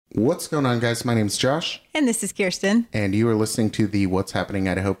What's going on, guys? My name's Josh. And this is Kirsten. And you are listening to the What's Happening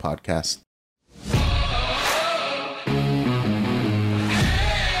Idaho podcast.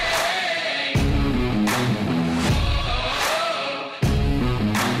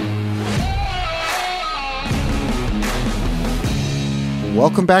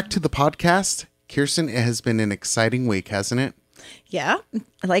 Welcome back to the podcast. Kirsten, it has been an exciting week, hasn't it? Yeah,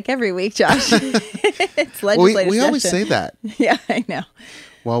 like every week, Josh. It's legislative We always session. say that. Yeah, I know.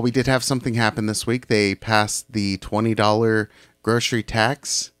 Well, we did have something happen this week. They passed the $20 grocery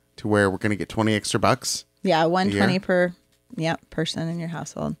tax to where we're going to get 20 extra bucks. Yeah, $120 per person in your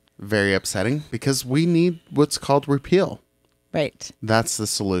household. Very upsetting because we need what's called repeal. Right. That's the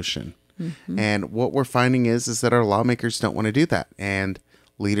solution. And what we're finding is that our lawmakers don't want to do that. And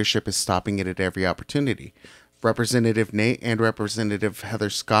leadership is stopping it at every opportunity. Representative Nate and Representative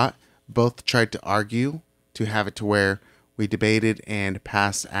Heather Scott both tried to argue to have it to where we debated and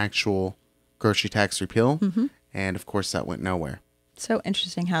passed actual grocery tax repeal. And of course, that went nowhere. So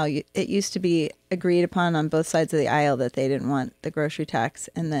interesting how it used to be agreed upon on both sides of the aisle that they didn't want the grocery tax.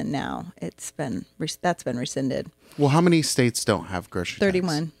 And then now that's been rescinded. Well, how many states don't have grocery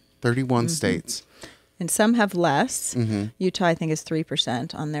 31. tax? 31 states. And some have less. Utah, I think, is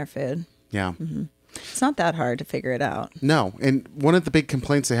 3% on their food. Yeah. It's not that hard to figure it out. No. And one of the big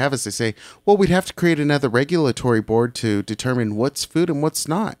complaints they have is they say, well, we'd have to create another regulatory board to determine what's food and what's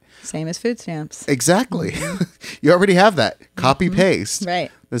not. Same as food stamps. Exactly. You already have that. Copy paste.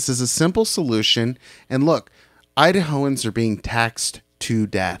 Right. This is a simple solution. And look, Idahoans are being taxed to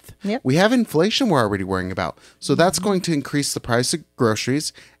death. Yep. We have inflation we're already worrying about. So that's going to increase the price of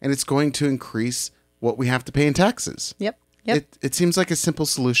groceries and it's going to increase what we have to pay in taxes. Yep. It seems like a simple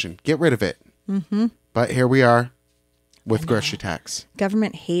solution. Get rid of it. But here we are with grocery tax.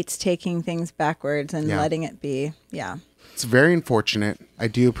 Government hates taking things backwards and Yeah. letting it be. Yeah. It's very unfortunate. I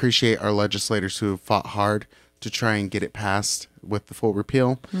do appreciate our legislators who have fought hard to try and get it passed with the full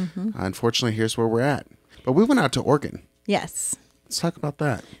repeal. Unfortunately, here's where we're at. But we went out to Oregon. Yes. Let's talk about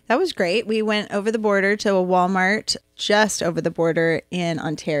that. That was great. We went over the border to a Walmart just over the border in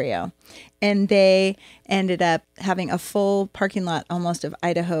Ontario. And they ended up having a full parking lot almost of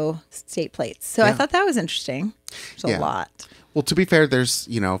Idaho state plates. So I Yeah. thought that was interesting. There's Yeah. a lot. Well, to be fair, there's,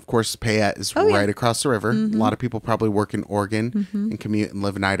 of course, Payette is Oh, yeah. right across the river. A lot of people probably work in Oregon and commute and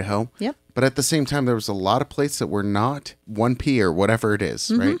live in Idaho. Yep. But at the same time, there was a lot of plates that were not 1P or whatever it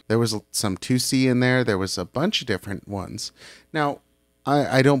is, right? There was some 2C in there. There was a bunch of different ones. Now,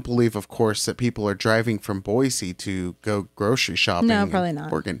 I don't believe, of course, that people are driving from Boise to go grocery shopping No, in probably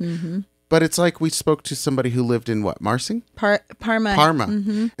not. Oregon. But it's like we spoke to somebody who lived in what, Marsing? Parma.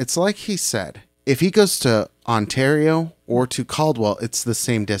 Parma. It's like he said, if he goes to Ontario or to Caldwell, it's the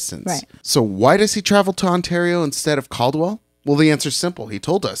same distance. Right. So why does he travel to Ontario instead of Caldwell? Well, the answer's simple. He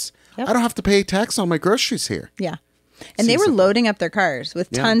told us, Yep. I don't have to pay tax on my groceries here. Yeah. And they Seems were simple. loading up their cars with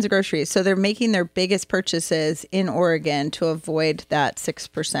Yeah. tons of groceries. So they're making their biggest purchases in Oregon to avoid that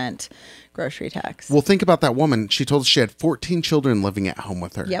 6% grocery tax. Well, think about that woman. She told us she had 14 children living at home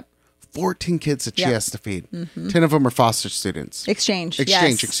with her. Yep. 14 kids that she Yep. has to feed. 10 of them are foster students. Exchange.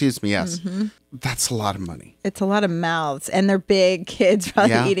 Exchange, Yes. excuse me, yes. That's a lot of money. It's a lot of mouths, and they're big kids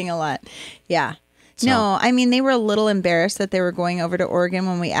probably Yeah. eating a lot. Yeah. No, I mean, they were a little embarrassed that they were going over to Oregon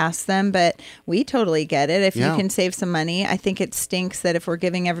when we asked them, but we totally get it. If Yeah. you can save some money, I think it stinks that if we're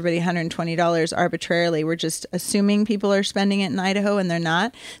giving everybody $120 arbitrarily, we're just assuming people are spending it in Idaho and they're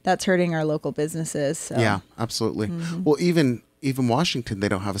not. That's hurting our local businesses. So. Yeah, absolutely. Well, even Washington, they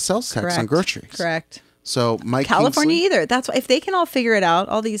don't have a sales tax on groceries. Correct. So Mike California Kingsley, either. That's why if they can all figure it out,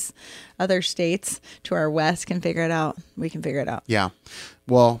 all these other states to our west can figure it out. We can figure it out. Yeah.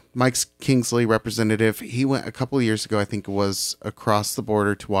 Well, Mike Kingsley, representative, he went a couple of years ago, I think it was, across the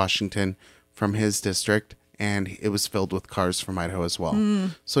border to Washington from his district, and it was filled with cars from Idaho as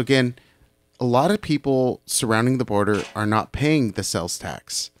well. So again, a lot of people surrounding the border are not paying the sales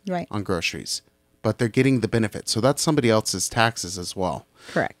tax Right. on groceries, but they're getting the benefit. So that's somebody else's taxes as well.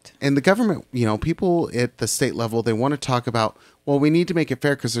 Correct. And the government, people at the state level, they want to talk about, well, we need to make it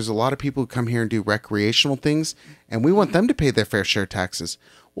fair because there's a lot of people who come here and do recreational things, and we want them to pay their fair share taxes.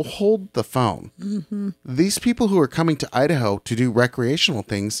 Well, hold the phone. These people who are coming to Idaho to do recreational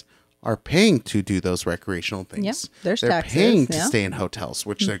things are paying to do those recreational things. Yep, there's they're taxes, paying to yeah. stay in hotels,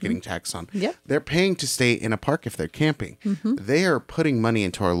 which they're getting taxed on. Yep. They're paying to stay in a park if they're camping. They are putting money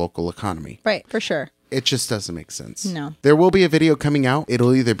into our local economy. Right. For sure. It just doesn't make sense. No. There will be a video coming out.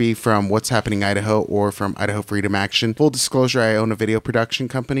 It'll either be from What's Happening Idaho or from Idaho Freedom Action. Full disclosure, I own a video production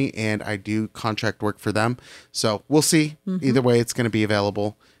company and I do contract work for them. So we'll see. Either way, it's going to be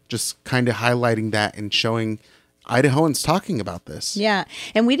available. Just kind of highlighting that and showing Idahoans talking about this. Yeah.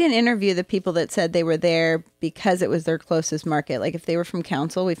 And we didn't interview the people that said they were there because it was their closest market. Like if they were from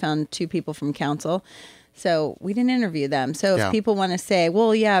Council, we found 2 people from Council. So we didn't interview them. So if people want to say,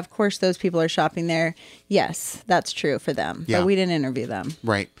 well, yeah, of course those people are shopping there. Yes, that's true for them. Yeah. But we didn't interview them.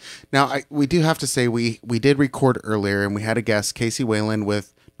 Right. Now, we do have to say we did record earlier, and we had a guest, Casey Whalen,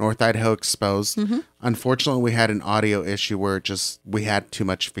 with North Idaho Exposed. Unfortunately, we had an audio issue where we had too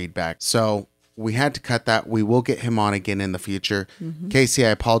much feedback. So we had to cut that. We will get him on again in the future. Casey, I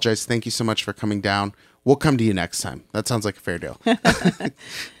apologize. Thank you so much for coming down. We'll come to you next time. That sounds like a fair deal.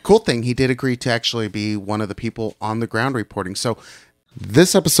 Cool thing, he did agree to actually be one of the people on the ground reporting. So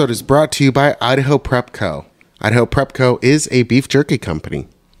this episode is brought to you by Idaho Prep Co. Idaho Prep Co. is a beef jerky company.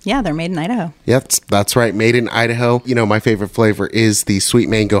 Yeah, they're made in Idaho. Yep, that's right. Made in Idaho. You know, my favorite flavor is the sweet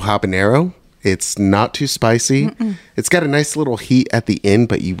mango habanero. It's not too spicy. It's got a nice little heat at the end,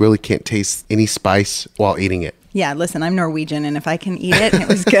 but you really can't taste any spice while eating it. Yeah, listen, I'm Norwegian, and if I can eat it, it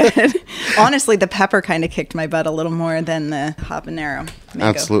was good. Honestly, the pepper kind of kicked my butt a little more than the habanero mango.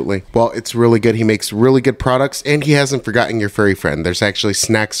 Absolutely. Well, it's really good. He makes really good products, and he hasn't forgotten your furry friend. There's actually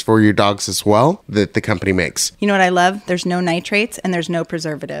snacks for your dogs as well that the company makes. You know what I love? There's no nitrates, and there's no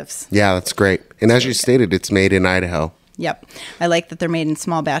preservatives. Yeah, that's great. And as you stated, it's made in Idaho. Yep. I like that they're made in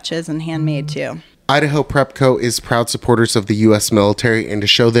small batches and handmade, too. Idaho Prep Co. is proud supporters of the U.S. military, and to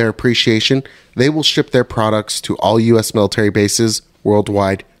show their appreciation, they will ship their products to all U.S. military bases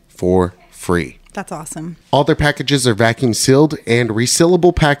worldwide for free. That's awesome. All their packages are vacuum sealed and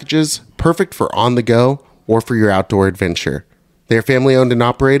resealable packages, perfect for on the go or for your outdoor adventure. They're family owned and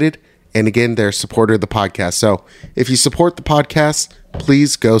operated, and again, they're a supporter of the podcast. So if you support the podcast,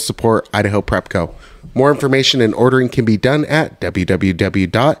 please go support Idaho Prep Co. More information and ordering can be done at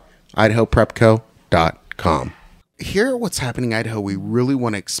www.idahoprepco.com. Here at What's Happening Idaho, we really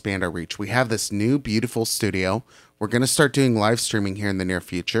want to expand our reach. We have this new beautiful studio. We're going to start doing live streaming here in the near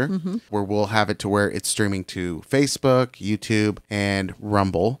future, where we'll have it to where it's streaming to Facebook, YouTube, and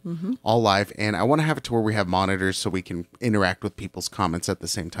Rumble, all live. And I want to have it to where we have monitors so we can interact with people's comments at the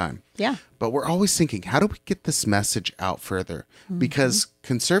same time. Yeah. But we're always thinking, how do we get this message out further? Because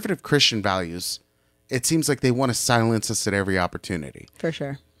conservative Christian values, it seems like they want to silence us at every opportunity. For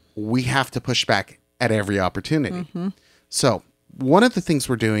sure. We have to push back at every opportunity. So one of the things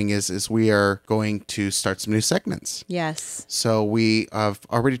we're doing is we are going to start some new segments. Yes. So we have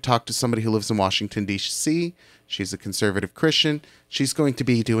already talked to somebody who lives in Washington, D.C. She's a conservative Christian. She's going to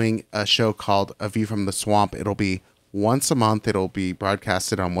be doing a show called A View from the Swamp. It'll be once a month. It'll be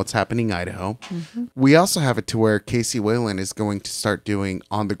broadcasted on What's Happening Idaho. We also have it to where Casey Whalen is going to start doing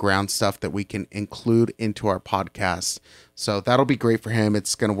on-the-ground stuff that we can include into our podcast. So that'll be great for him.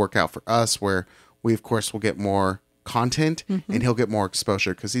 It's going to work out for us where we, of course, will get more content and he'll get more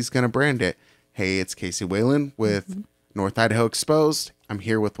exposure because he's going to brand it. Hey, it's Casey Whalen with North Idaho Exposed. I'm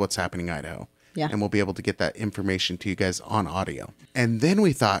here with What's Happening Idaho. Yeah. And we'll be able to get that information to you guys on audio. And then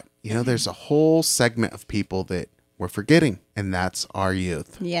we thought, you know, there's a whole segment of people that we're forgetting, and that's our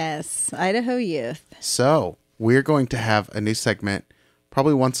youth. Yes. Idaho youth. So we're going to have a new segment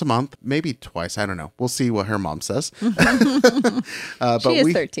probably once a month, maybe twice. I don't know. We'll see what her mom says. But she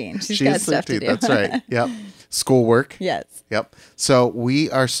is 13. She's got stuff 13. To do. That's right. Yep. Schoolwork. Yes. Yep. So we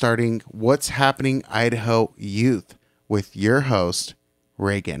are starting What's Happening Idaho Youth with your host,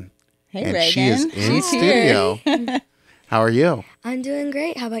 Reagan. Hey, and Reagan. She is in studio. How are you? I'm doing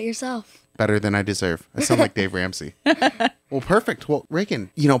great. How about yourself? Better than I deserve. I sound like Dave Ramsey. Well, perfect. Well,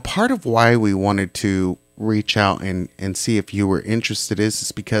 Reagan, you know, part of why we wanted to reach out and see if you were interested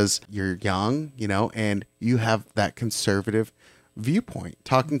is because you're young, you know, and you have that conservative viewpoint.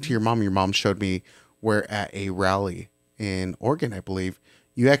 Talking to your mom showed me where at a rally in Oregon, I believe,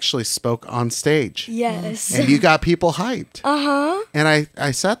 you actually spoke on stage. Yes. And you got people hyped. Uh-huh. And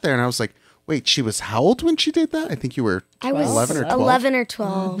I sat there and I was like, wait, she was how old when she did that? I think you were 11 or 12. 11 or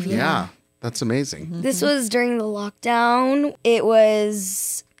 12. Yeah. That's amazing. This was during the lockdown. It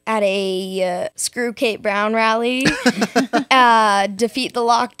was at a Screw Kate Brown rally, defeat the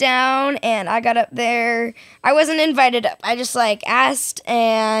lockdown, and I got up there. I wasn't invited up. I just asked,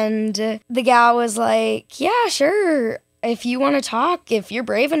 and the gal was like, yeah, sure. If you want to talk, if you're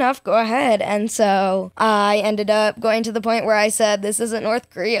brave enough, go ahead. And so I ended up going to the point where I said, this isn't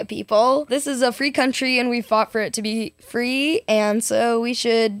North Korea, people. This is a free country, and we fought for it to be free, and so we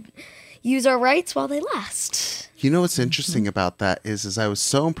should use our rights while they last. You know what's interesting about that is I was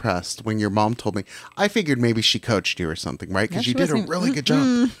so impressed when your mom told me. I figured maybe she coached you or something, right? Because you did a really good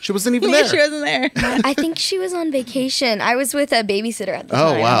job. She wasn't even there. She wasn't there. I think she was on vacation. I was with a babysitter at the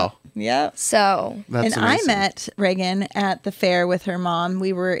time. Oh, wow. Yep. So, That's and I amazing. met Reagan at the fair with her mom.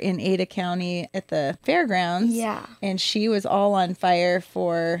 We were in Ada County at the fairgrounds. Yeah. And she was all on fire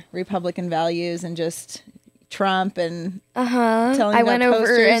for Republican values and just Trump and telling I about went over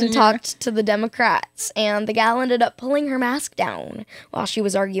posters and talked to the Democrats, and the gal ended up pulling her mask down while she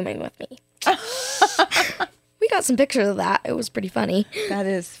was arguing with me. We got some pictures of that. It was pretty funny. That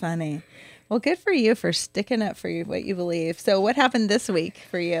is funny. Well, good for you for sticking up for what you believe. So what happened this week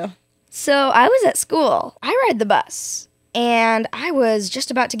for you? So I was at school. I ride the bus, and I was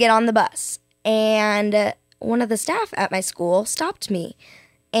just about to get on the bus, and one of the staff at my school stopped me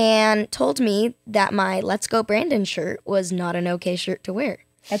and told me that my Let's Go Brandon shirt was not an okay shirt to wear.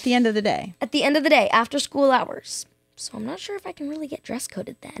 At the end of the day. At the end of the day, after school hours. So I'm not sure if I can really get dress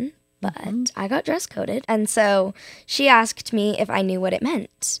coded then, but I got dress coded. And so she asked me if I knew what it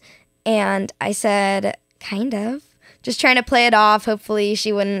meant. And I said, kind of. Just trying to play it off. Hopefully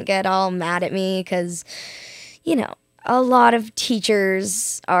she wouldn't get all mad at me because, you know, a lot of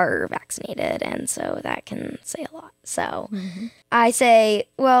teachers are vaccinated, and so that can say a lot. So I say,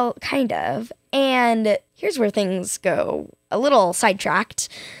 well, kind of. And here's where things go a little sidetracked,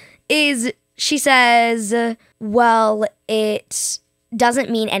 is she says, well, it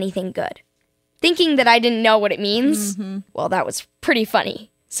doesn't mean anything good. Thinking that I didn't know what it means. Well, that was pretty funny.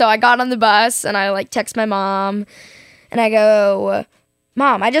 So I got on the bus, and I, text my mom, and I go,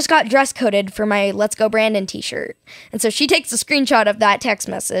 Mom, I just got dress coded for my Let's Go Brandon t-shirt. And so she takes a screenshot of that text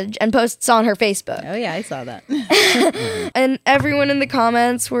message and posts on her Facebook. Oh, yeah, I saw that. And everyone in the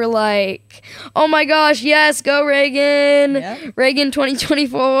comments were like, oh my gosh, yes, go Reagan. Yep. Reagan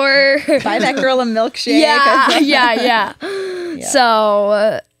 2024. Buy that girl a milkshake. Yeah.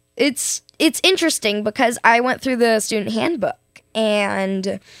 So it's interesting because I went through the student handbook,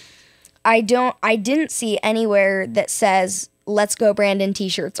 and I didn't see anywhere that says Let's Go Brandon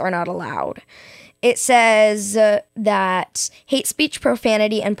t-shirts are not allowed. It says that hate speech,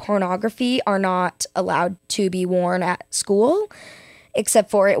 profanity, and pornography are not allowed to be worn at school,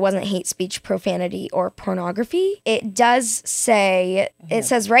 except for it wasn't hate speech, profanity, or pornography. It does say, it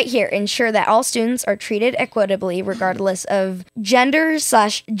says right here, ensure that all students are treated equitably regardless of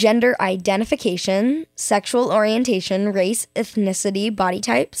gender/gender identification, sexual orientation, race, ethnicity, body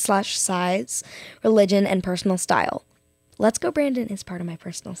type /size, religion, and personal style. Let's Go Brandon is part of my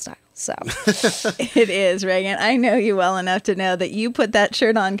personal style, so. It is, Reagan. I know you well enough to know that you put that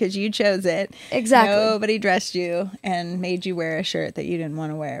shirt on because you chose it. Exactly. Nobody dressed you and made you wear a shirt that you didn't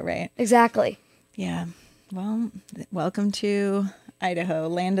want to wear, right? Exactly. Yeah. Well, welcome to Idaho,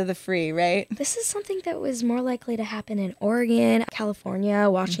 land of the free, right? This is something that was more likely to happen in Oregon, California,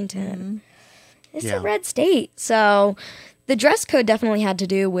 Washington. It's a red state, so the dress code definitely had to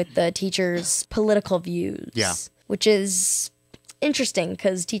do with the teachers' political views. Yeah. Which is interesting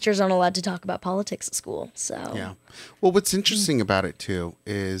because teachers aren't allowed to talk about politics at school. So Yeah. Well, what's interesting about it, too,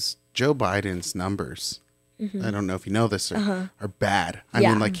 is Joe Biden's numbers. I don't know if you know this, are bad. I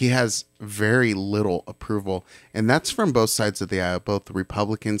Yeah. mean, he has very little approval. And that's from both sides of the aisle, both the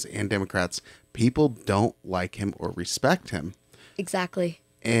Republicans and Democrats. People don't like him or respect him. Exactly.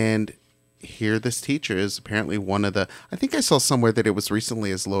 And here this teacher is apparently one of the, I think I saw somewhere that it was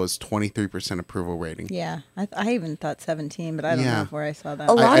recently as low as 23% approval rating. Yeah. I even thought 17, but I don't know where I saw that.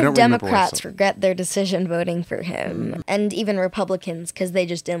 A lot I of don't remember where I Democrats saw it. regret their decision voting for him, and even Republicans because they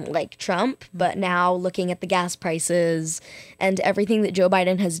just didn't like Trump. But now looking at the gas prices and everything that Joe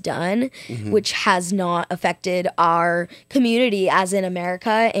Biden has done, which has not affected our community as in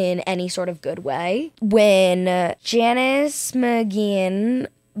America in any sort of good way. When Janice McGeehan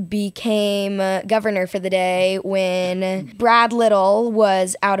became governor for the day, when Brad Little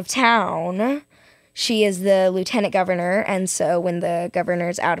was out of town, she is the lieutenant governor, and so when the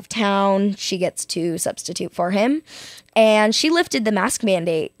governor's out of town, she gets to substitute for him. And she lifted the mask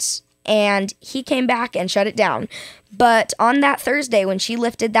mandate, and he came back and shut it down. But on that Thursday, when she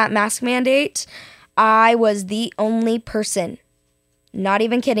lifted that mask mandate, I was the only person, not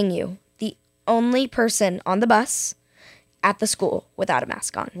even kidding you, the only person on the bus at the school without a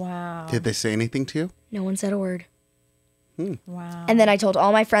mask on. Wow. Did they say anything to you? No one said a word. Wow. And then I told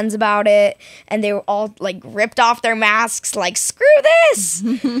all my friends about it, and they were all ripped off their masks, screw this.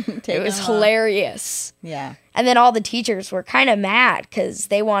 It was hilarious. Yeah. And then all the teachers were kind of mad because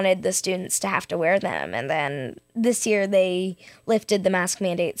they wanted the students to have to wear them. And then this year they lifted the mask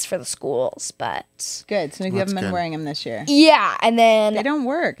mandates for the schools, but Good. So you haven't been good. wearing them this year. yeah. And They then don't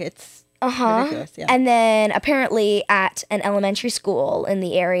work. It's ridiculous. Yeah. And then apparently at an elementary school in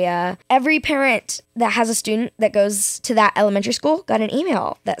the area, every parent that has a student that goes to that elementary school got an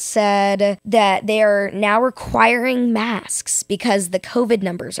email that said that they are now requiring masks because the COVID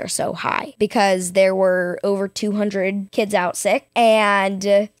numbers are so high, because there were over 200 kids out sick.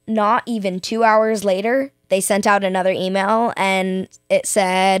 And not even 2 hours later, they sent out another email and it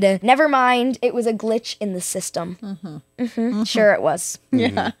said, never mind, it was a glitch in the system. Sure it was.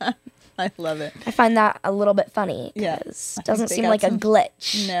 Yeah. I love it. I find that a little bit funny Yeah. because it doesn't they seem got like a some-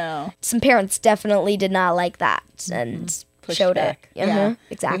 glitch. No. Some parents definitely did not like that and Push showed back. it. Yeah.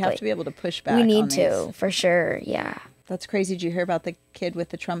 Exactly. We have to be able to push back. We on need these. to, for sure. Yeah. That's crazy. Did you hear about the kid with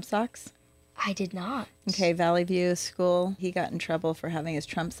the Trump socks? I did not. Okay, Valley View School. He got in trouble for having his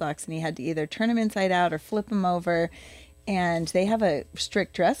Trump socks, and he had to either turn them inside out or flip them over. And they have a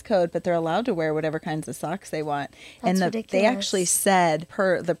strict dress code, but they're allowed to wear whatever kinds of socks they want. That's They ridiculous. actually said,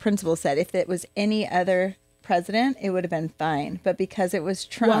 the principal said, if it was any other president, it would have been fine. But because it was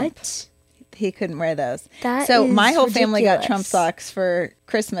Trump, What? he couldn't wear those. That so is my whole family got ridiculous. Trump socks for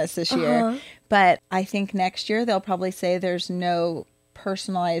Christmas this year. But I think next year they'll probably say there's no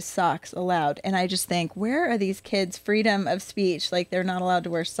personalized socks allowed. And I just think, where are these kids' freedom of speech? Like, they're not allowed to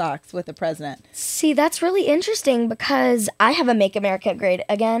wear socks with the president. See, that's really interesting because I have a Make America Great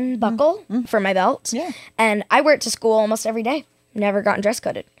Again buckle for my belt. Yeah. And I wear it to school almost every day. Never gotten dress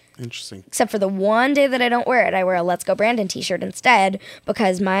coded. Interesting. Except for the one day that I don't wear it. I wear a Let's Go Brandon t-shirt instead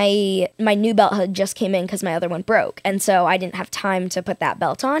because my new belt had just came in because my other one broke. And so I didn't have time to put that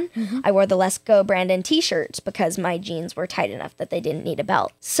belt on. I wore the Let's Go Brandon t-shirt because my jeans were tight enough that they didn't need a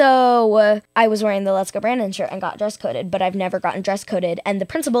belt. So I was wearing the Let's Go Brandon shirt and got dress coded, but I've never gotten dress coded. And the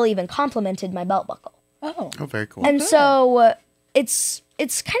principal even complimented my belt buckle. Oh. Oh, very cool. And so it's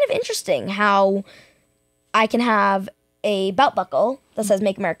kind of interesting how I can have a belt buckle that says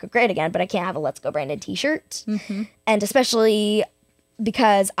Make America Great Again, but I can't have a Let's Go Brandon t-shirt. And especially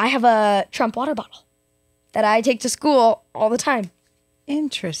because I have a Trump water bottle that I take to school all the time.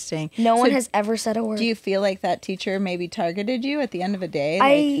 Interesting. No So one has ever said a word. Do you feel like that teacher maybe targeted you at the end of a day?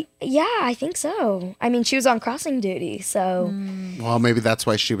 Like, I think so. I mean, she was on crossing duty, so Well, maybe that's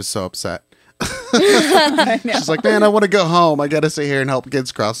why she was so upset. She's like, man, I want to go home. I got to sit here and help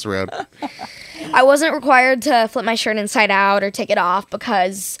kids cross the road. I wasn't required to flip my shirt inside out or take it off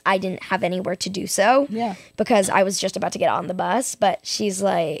because I didn't have anywhere to do so. Yeah. Because I was just about to get on the bus. But she's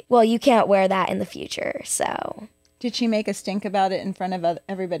like, well, you can't wear that in the future. So did she make a stink about it in front of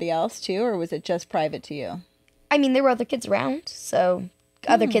everybody else too, or was it just private to you? I mean, there were other kids around. So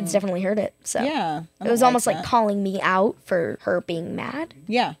other kids definitely heard it. So Yeah. I it was don't almost like that. calling me out for her being mad.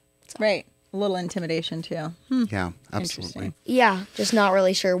 Yeah. Right. A little intimidation too. Yeah, absolutely. Interesting. Yeah. Just not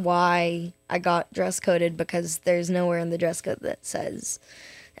really sure why I got dress coded because there's nowhere in the dress code that says.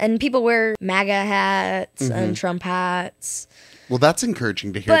 And people wear MAGA hats and Trump hats. Well, that's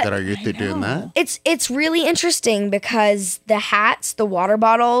encouraging to hear But- that our youth are doing that. It's really interesting because the hats, the water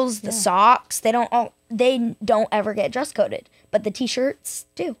bottles, the socks, they don't ever get dress coded, but the t-shirts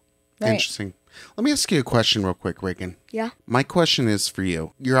do. Right. Interesting. Let me ask you a question real quick, Reagan. Yeah. My question is for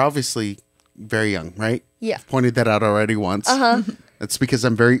you. You're obviously very young, right? Yeah. I've pointed that out already once. That's because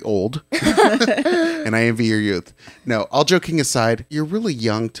I'm very old and I envy your youth. No, all joking aside, you're really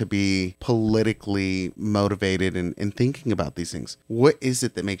young to be politically motivated and thinking about these things. What is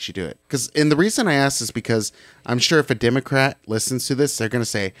it that makes you do it? And the reason I ask is because I'm sure if a Democrat listens to this, they're going to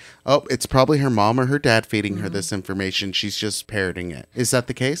say, oh, it's probably her mom or her dad feeding her this information. She's just parroting it. Is that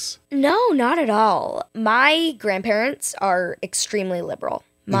the case? No, not at all. My grandparents are extremely liberal.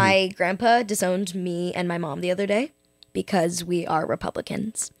 My grandpa disowned me and my mom the other day because we are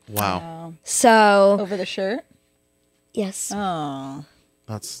Republicans. Wow. So, Over the shirt? yes. Oh,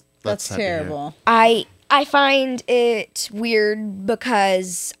 That's that's sad to hear. terrible. I find it weird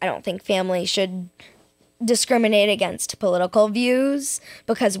because I don't think family should discriminate against political views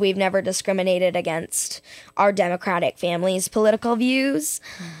because we've never discriminated against our Democratic family's political views.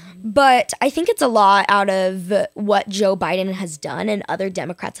 But I think it's a lot out of what Joe Biden has done and other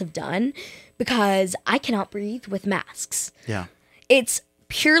Democrats have done because I cannot breathe with masks. Yeah. It's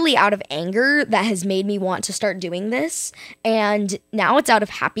purely out of anger that has made me want to start doing this. And now it's out of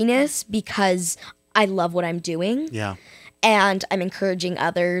happiness because I love what I'm doing. Yeah. And I'm encouraging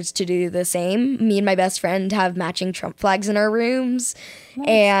others to do the same. Me and my best friend have matching Trump flags in our rooms.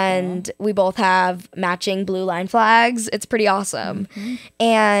 And we both have matching blue line flags. It's pretty awesome.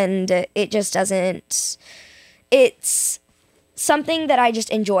 And it just doesn't... It's something that I just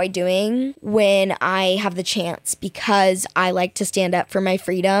enjoy doing when I have the chance, because I like to stand up for my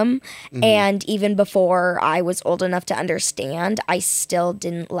freedom. And even before I was old enough to understand, I still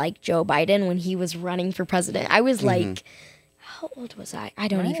didn't like Joe Biden when he was running for president. I was like, how old was I? I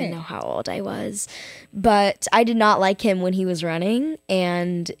don't even know how old I was. But I did not like him when he was running,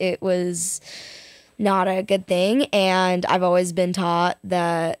 and it was not a good thing. And I've always been taught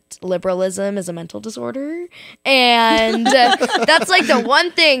that liberalism is a mental disorder, and that's like the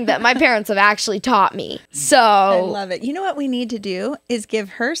one thing that my parents have actually taught me. So I love it. You know what we need to do is give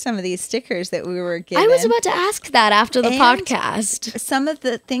her some of these stickers that we were given. I was about to ask that after the And podcast. Some of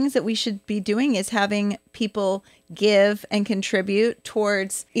the things that we should be doing is having people give and contribute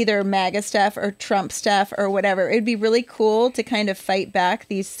towards either MAGA stuff or Trump stuff or whatever. It'd be really cool to kind of fight back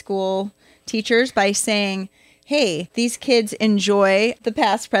these school teachers by saying, hey, these kids enjoy the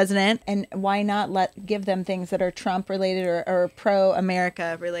past president, and why not give them things that are Trump related or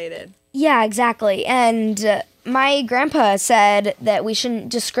pro-America related? Yeah, exactly. And my grandpa said that we shouldn't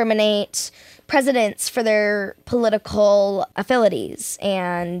discriminate presidents for their political affinities.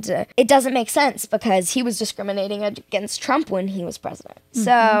 And it doesn't make sense because he was discriminating against Trump when he was president.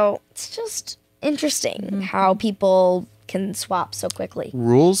 So it's just interesting how people can swap so quickly.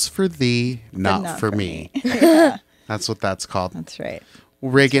 Rules for thee, not, not for for me. Yeah, That's what that's called. that's right.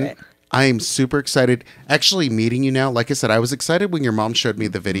 Well, Reagan, right. I am super excited. Actually meeting you now, like I said, I was excited when your mom showed me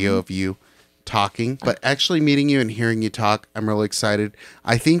the video of you talking, but actually meeting you and hearing you talk, I'm really excited.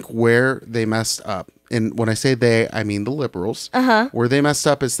 I think where they messed up, and when I say they, I mean the liberals, where they messed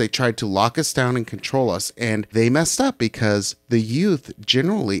up is they tried to lock us down and control us, and they messed up because the youth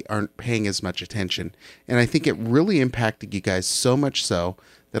generally aren't paying as much attention. And I think it really impacted you guys so much so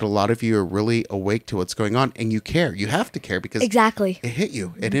that a lot of you are really awake to what's going on, and you care. You have to care because Exactly. it hit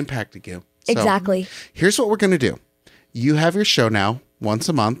you. It impacted you. So, Exactly. here's what we're going to do. You have your show now once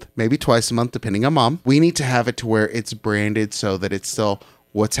a month, maybe twice a month, depending on mom. We need to have it to where it's branded so that it's still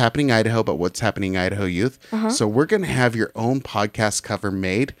What's Happening Idaho, but What's Happening Idaho Youth. So we're going to have your own podcast cover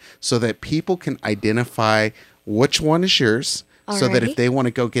made so that people can identify which one is yours, so that if Alrighty. they want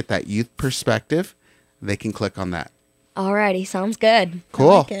to go get that youth perspective, they can click on that. Alrighty, sounds good. Cool.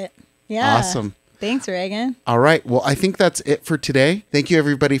 I like it. Yeah. Awesome. Thanks, Reagan. All right. Well, I think that's it for today. Thank you,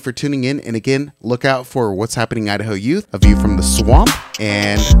 everybody, for tuning in. And again, look out for What's Happening Idaho Youth, a view from the swamp,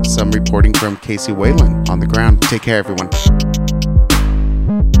 and some reporting from Casey Whalen on the ground. Take care, everyone.